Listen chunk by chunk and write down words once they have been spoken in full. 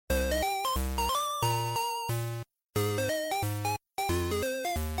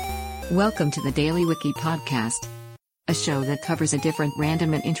Welcome to the Daily Wiki podcast, a show that covers a different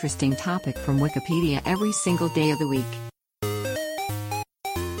random and interesting topic from Wikipedia every single day of the week.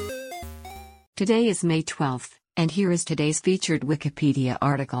 Today is May 12th, and here is today's featured Wikipedia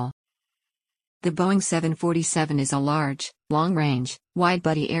article. The Boeing 747 is a large, long-range,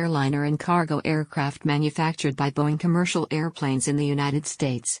 wide-body airliner and cargo aircraft manufactured by Boeing Commercial Airplanes in the United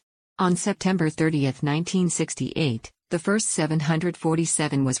States. On September 30, 1968, the first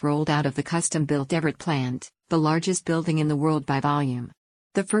 747 was rolled out of the custom-built Everett plant, the largest building in the world by volume.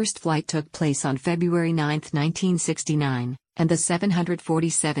 The first flight took place on February 9, 1969, and the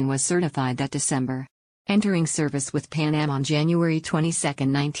 747 was certified that December. Entering service with Pan Am on January 22,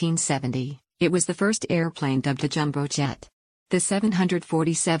 1970, it was the first airplane dubbed a jumbo jet. The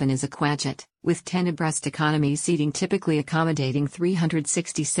 747 is a quadjet, with 10 abreast economy seating typically accommodating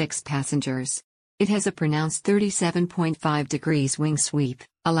 366 passengers. It has a pronounced 37.5 degrees wing sweep,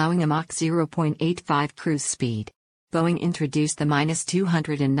 allowing a Mach 0.85 cruise speed. Boeing introduced the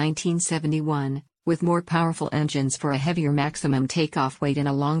 -200 in 1971, with more powerful engines for a heavier maximum takeoff weight and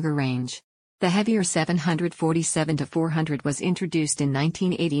a longer range. The heavier 747-400 was introduced in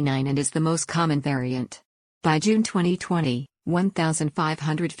 1989 and is the most common variant. By June 2020,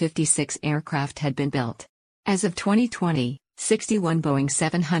 1,556 aircraft had been built. As of 2020, 61 Boeing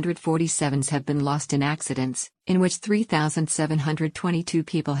 747s have been lost in accidents, in which 3,722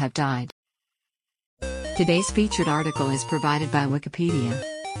 people have died. Today's featured article is provided by Wikipedia.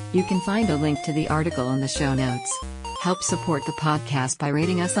 You can find a link to the article in the show notes. Help support the podcast by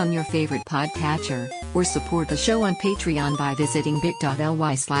rating us on your favorite podcatcher, or support the show on Patreon by visiting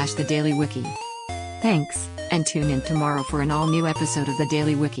bit.ly/thedailywiki. Thanks, and tune in tomorrow for an all-new episode of the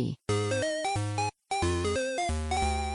Daily Wiki.